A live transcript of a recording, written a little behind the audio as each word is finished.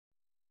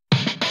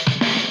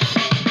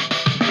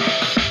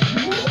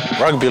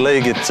Rugby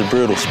league, it's a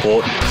brutal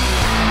sport.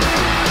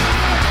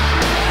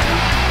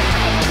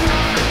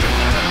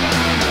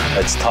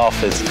 It's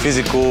tough, it's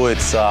physical,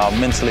 it's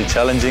mentally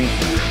challenging.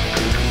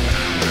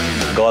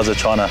 Guys are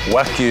trying to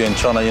whack you and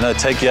trying to,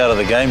 take you out of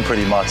the game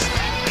pretty much.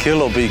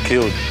 Kill or be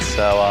killed.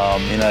 So,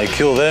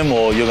 kill them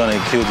or you're going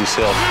to kill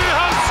yourself. He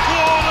has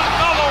scored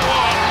another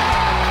one.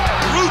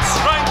 Root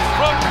strength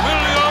from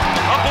William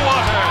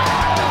Hapuate.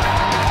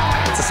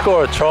 To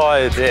score a try,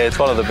 it's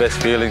one of the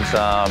best feelings.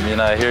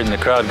 Hearing the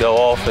crowd go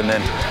off and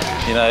then,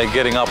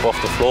 getting up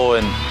off the floor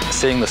and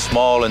seeing the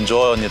smile and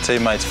joy on your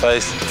teammate's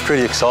face. It's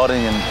pretty exciting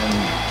and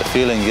the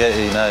feeling you get,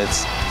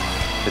 it's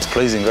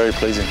pleasing, very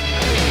pleasing.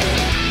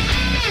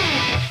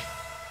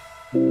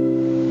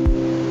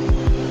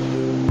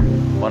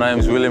 My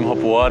name's William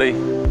Hapuate.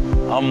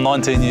 I'm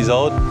 19 years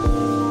old.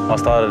 I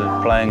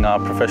started playing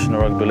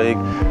professional rugby league.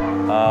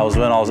 It was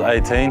when I was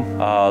 18. It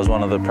was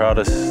one of the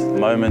proudest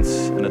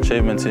moments and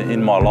achievements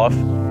in my life.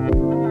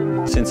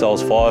 Since I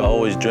was 5, I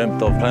always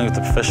dreamt of playing with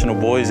the professional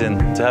boys, and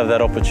to have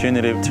that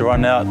opportunity to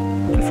run out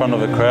in front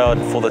of a crowd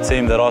for the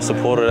team that I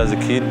supported as a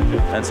kid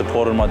and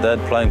supported my dad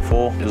playing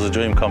for, it was a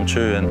dream come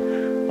true, and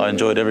I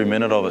enjoyed every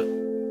minute of it.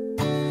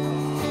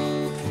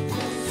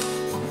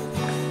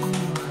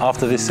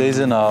 After this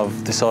season,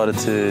 I've decided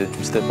to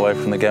step away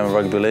from the game of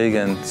rugby league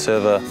and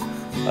serve a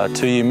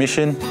 2-year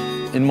mission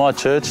in my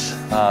church,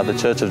 the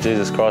Church of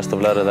Jesus Christ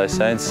of Latter-day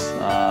Saints.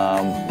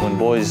 When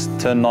boys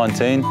turn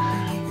 19,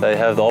 they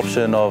have the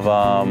option of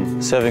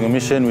serving a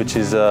mission, which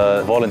is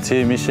a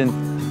volunteer mission.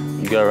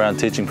 You go around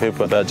teaching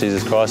people about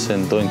Jesus Christ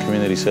and doing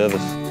community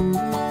service.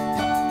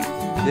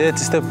 Yeah, to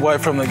step away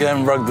from the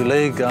game of rugby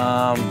league,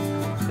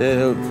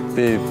 it would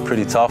be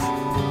pretty tough.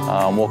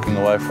 Walking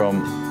away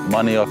from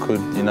money I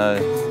could,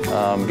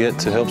 get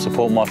to help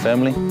support my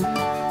family.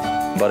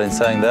 But in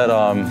saying that,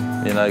 I'm,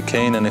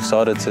 keen and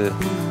excited to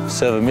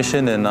serve a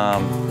mission, and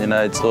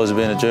it's always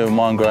been a dream of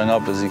mine growing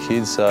up as a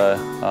kid. So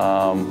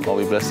I'll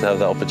be blessed to have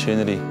that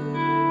opportunity.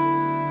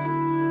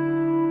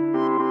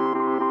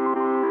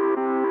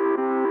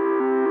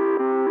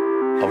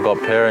 I've got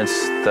parents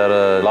that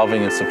are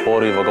loving and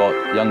supportive. I've got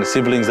younger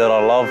siblings that I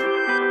love.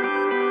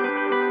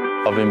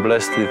 I've been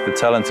blessed with the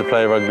talent to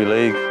play rugby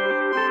league.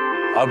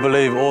 I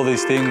believe all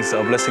these things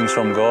are blessings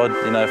from God.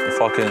 If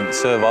I can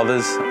serve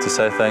others to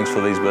say thanks for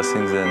these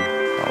blessings, then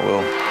I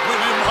will.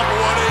 William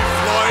Hapuate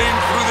flying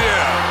through the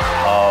air.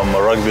 I'm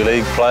a rugby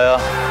league player.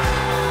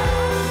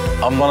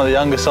 I'm one of the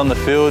youngest on the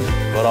field,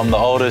 but I'm the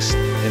oldest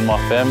in my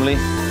family.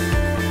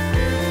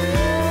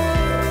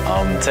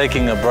 I'm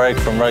taking a break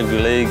from rugby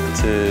league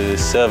to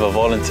serve a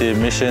volunteer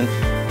mission.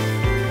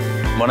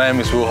 My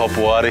name is Will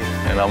Hapuate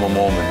and I'm a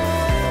Mormon.